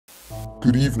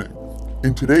Good evening.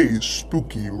 In today's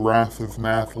spooky Wrath of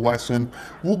Math lesson,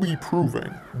 we'll be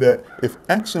proving that if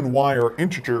x and y are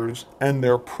integers and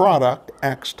their product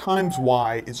x times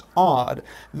y is odd,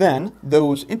 then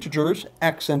those integers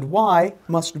x and y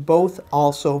must both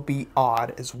also be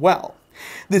odd as well.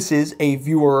 This is a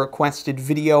viewer-requested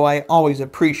video. I always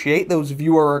appreciate those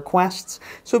viewer requests,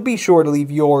 so be sure to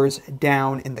leave yours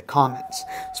down in the comments.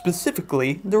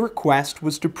 Specifically, the request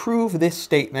was to prove this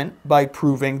statement by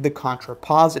proving the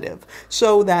contrapositive,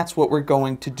 so that's what we're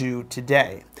going to do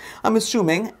today. I'm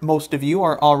assuming most of you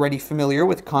are already familiar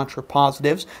with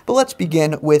contrapositives, but let's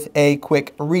begin with a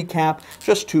quick recap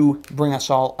just to bring us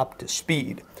all up to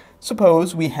speed.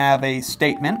 Suppose we have a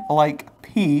statement like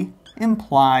P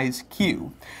implies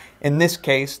Q. In this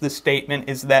case, the statement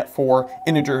is that for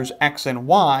integers x and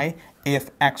y,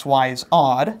 if xy is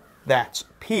odd, that's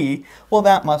P, well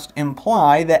that must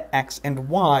imply that x and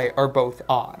y are both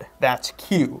odd. That's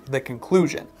Q, the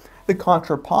conclusion. The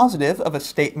contrapositive of a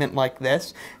statement like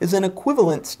this is an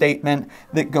equivalent statement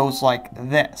that goes like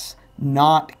this.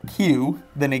 Not Q,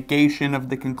 the negation of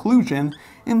the conclusion,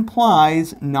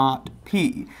 implies not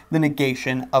P, the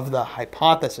negation of the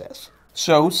hypothesis.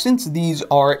 So, since these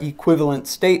are equivalent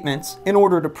statements, in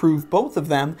order to prove both of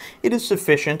them, it is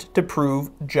sufficient to prove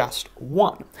just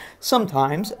one.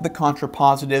 Sometimes, the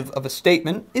contrapositive of a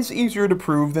statement is easier to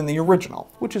prove than the original,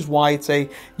 which is why it's a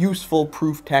useful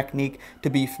proof technique to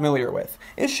be familiar with.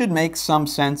 It should make some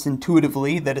sense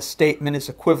intuitively that a statement is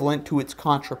equivalent to its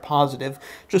contrapositive,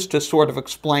 just to sort of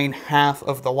explain half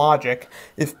of the logic.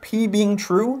 If P being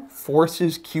true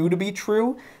forces Q to be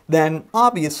true, then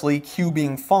obviously Q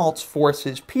being false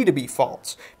forces P to be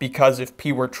false, because if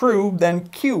P were true, then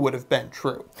Q would have been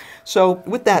true. So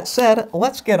with that said,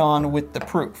 let's get on with the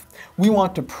proof. We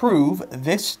want to prove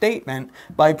this statement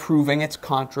by proving its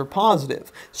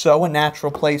contrapositive. So a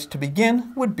natural place to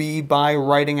begin would be by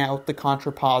writing out the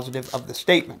contrapositive of the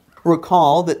statement.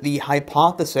 Recall that the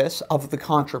hypothesis of the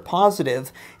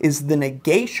contrapositive is the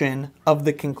negation of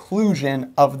the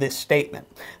conclusion of this statement.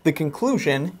 The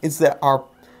conclusion is that our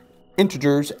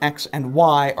integers x and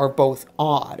y are both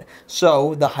odd.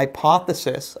 So the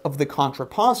hypothesis of the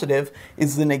contrapositive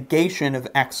is the negation of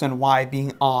x and y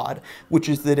being odd, which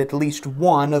is that at least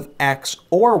one of x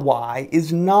or y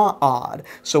is not odd,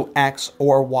 so x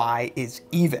or y is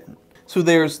even. So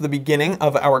there's the beginning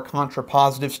of our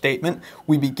contrapositive statement.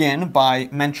 We begin by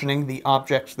mentioning the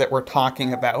objects that we're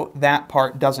talking about. That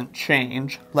part doesn't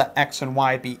change. Let x and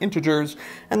y be integers.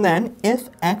 And then if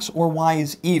x or y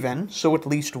is even, so at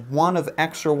least one of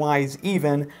x or y is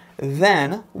even,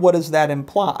 then what does that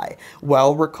imply?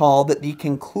 Well, recall that the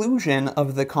conclusion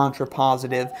of the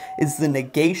contrapositive is the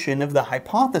negation of the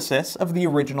hypothesis of the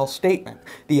original statement.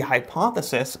 The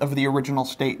hypothesis of the original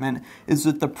statement is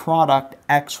that the product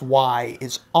xy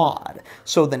is odd.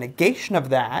 So the negation of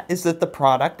that is that the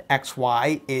product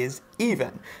xy is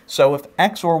even. So if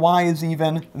x or y is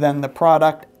even, then the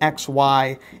product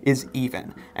xy is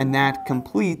even. And that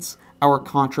completes our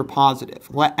contrapositive.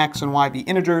 Let x and y be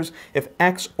integers. If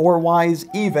x or y is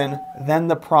even, then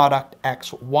the product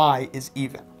xy is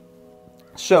even.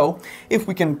 So, if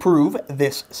we can prove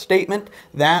this statement,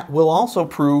 that will also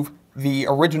prove the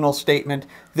original statement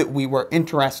that we were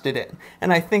interested in.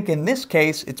 And I think in this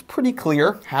case, it's pretty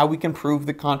clear how we can prove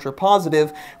the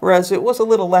contrapositive, whereas it was a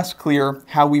little less clear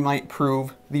how we might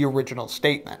prove the original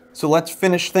statement. So let's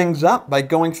finish things up by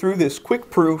going through this quick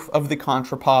proof of the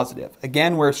contrapositive.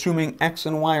 Again, we're assuming x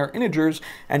and y are integers,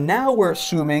 and now we're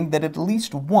assuming that at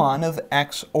least one of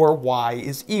x or y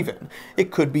is even.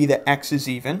 It could be that x is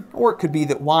even, or it could be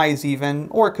that y is even,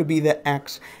 or it could be that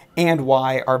x and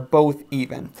y are both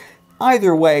even.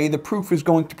 Either way, the proof is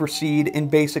going to proceed in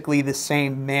basically the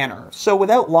same manner. So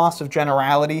without loss of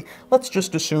generality, let's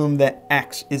just assume that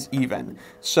x is even.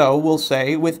 So we'll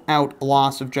say, without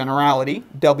loss of generality,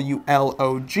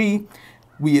 WLOG,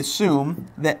 we assume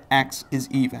that x is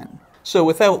even. So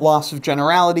without loss of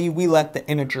generality, we let the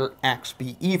integer x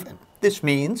be even. This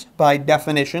means, by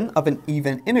definition of an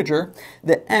even integer,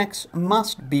 that x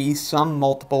must be some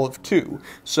multiple of 2.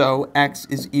 So x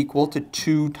is equal to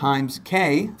 2 times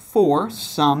k for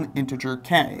some integer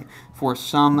k. For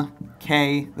some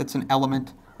k that's an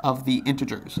element of the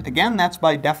integers. Again, that's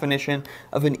by definition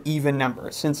of an even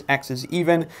number. Since x is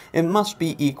even, it must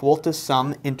be equal to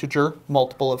some integer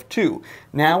multiple of 2.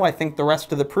 Now I think the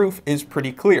rest of the proof is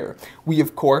pretty clear. We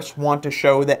of course want to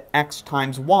show that x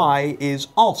times y is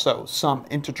also some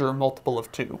integer multiple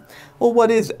of 2. Well,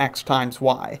 what is x times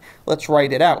y? Let's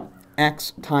write it out.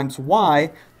 X times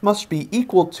y must be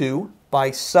equal to by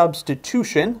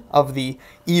substitution of the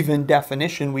even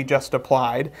definition we just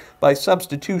applied, by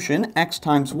substitution, x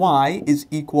times y is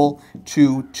equal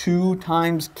to 2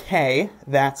 times k,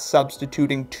 that's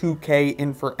substituting 2k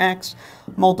in for x,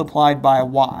 multiplied by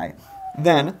y.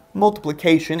 Then,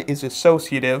 multiplication is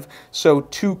associative, so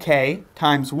 2k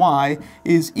times y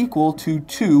is equal to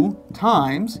 2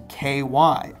 times ky.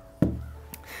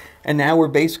 And now we're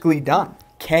basically done.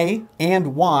 K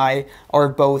and y are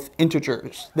both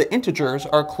integers. The integers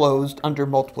are closed under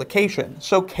multiplication,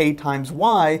 so k times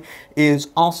y is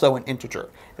also an integer.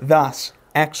 Thus,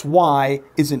 xy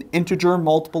is an integer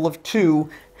multiple of 2,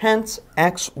 hence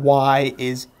xy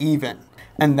is even.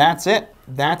 And that's it.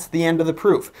 That's the end of the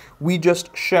proof. We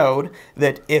just showed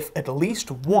that if at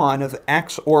least one of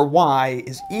x or y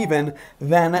is even,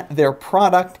 then their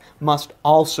product must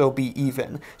also be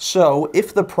even. So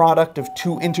if the product of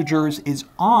two integers is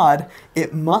odd,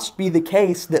 it must be the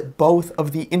case that both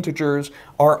of the integers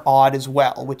are odd as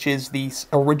well, which is the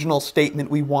original statement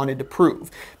we wanted to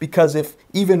prove. Because if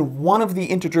even one of the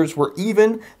integers were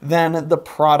even, then the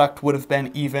product would have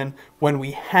been even when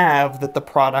we have that the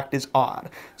product is odd.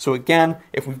 So again,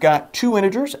 if we've got two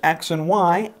integers, x and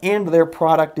y, and their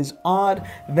product is odd,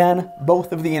 then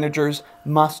both of the integers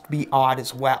must be odd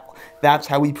as well. That's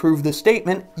how we prove the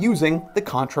statement using the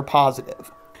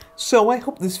contrapositive. So I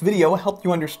hope this video helped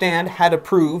you understand how to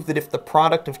prove that if the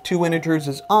product of two integers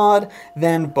is odd,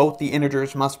 then both the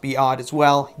integers must be odd as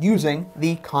well, using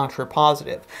the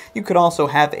contrapositive. You could also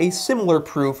have a similar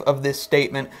proof of this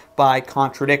statement by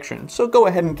contradiction, so go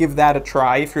ahead and give that a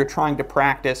try if you're trying to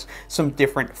practice some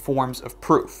different forms of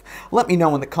proof. Let me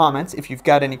know in the comments if you've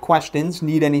got any questions,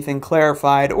 need anything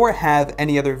clarified, or have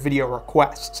any other video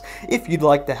requests. If you'd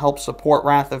like to help support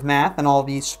Wrath of Math and all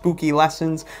these spooky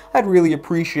lessons, I'd really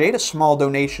appreciate a small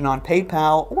donation on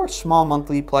PayPal or a small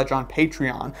monthly pledge on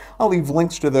Patreon. I'll leave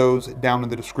links to those down in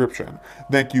the description.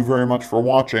 Thank you very much for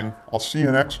watching. I'll see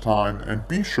you next time, and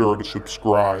be sure to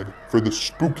subscribe for the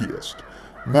spookiest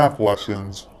math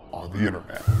lessons on the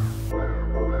internet.